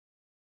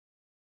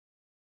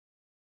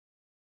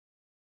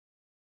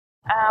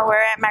We're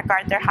at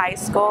MacArthur High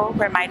School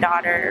where my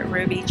daughter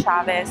Ruby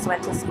Chavez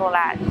went to school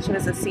at. She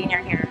was a senior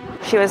here.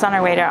 She was on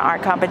her way to an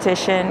art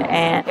competition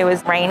and it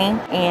was raining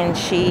and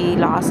she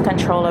lost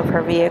control of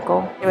her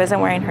vehicle. She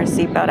wasn't wearing her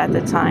seatbelt at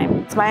the time.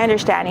 It's my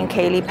understanding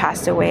Kailee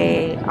passed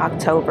away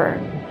October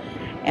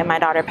and my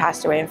daughter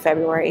passed away in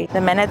February.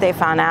 The minute they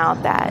found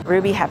out that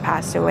Ruby had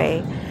passed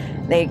away,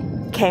 they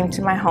came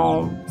to my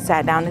home,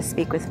 sat down to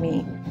speak with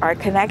me. Our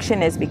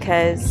connection is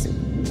because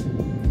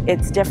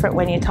it's different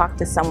when you talk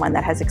to someone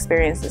that has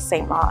experienced the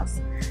same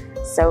loss.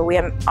 So we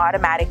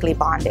automatically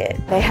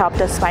bonded. They helped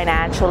us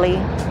financially,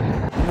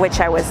 which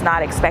I was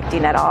not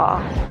expecting at all.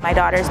 My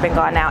daughter's been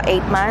gone now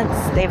 8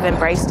 months. They've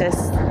embraced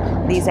us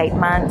these 8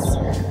 months.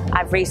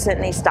 I've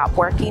recently stopped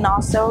working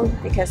also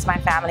because my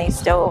family's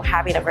still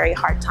having a very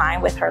hard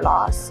time with her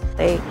loss.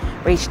 They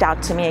reached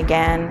out to me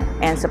again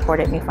and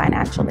supported me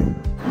financially.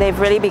 They've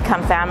really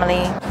become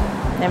family,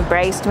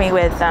 embraced me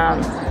with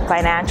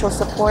financial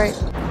support,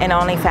 and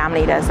only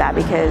family does that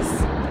because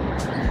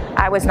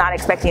I was not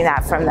expecting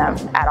that from them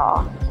at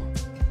all.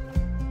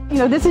 You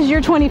know, this is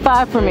year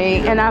 25 for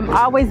me, and I've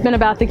always been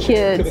about the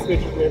kids.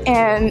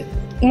 And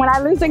when I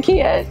lose a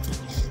kid,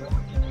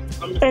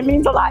 it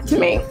means a lot to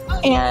me.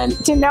 And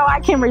to know I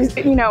can,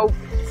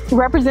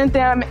 represent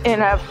them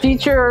in a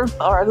future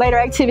or later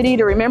activity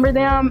to remember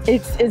them,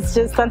 it's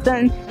just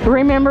something.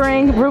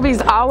 Remembering Ruby's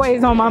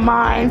always on my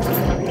mind.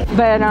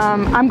 But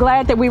I'm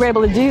glad that we were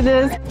able to do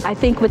this. I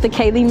think what the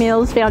Kailee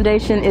Mills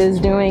Foundation is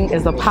doing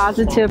is a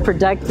positive,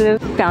 productive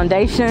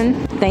foundation.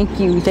 Thank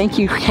you,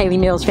 Kailee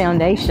Mills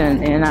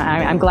Foundation, and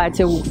I'm glad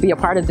to be a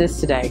part of this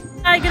today.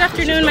 Hi, good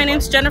afternoon. My name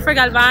is Jennifer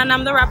Galvan.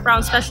 I'm the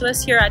wraparound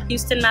specialist here at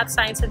Houston Math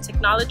Science and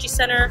Technology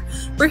Center.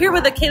 We're here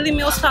with the Kailee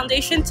Mills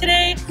Foundation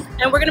today,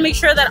 and we're going to make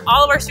sure that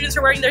all of our students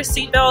are wearing their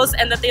seatbelts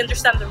and that they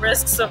understand the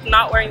risks of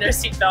not wearing their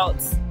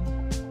seatbelts.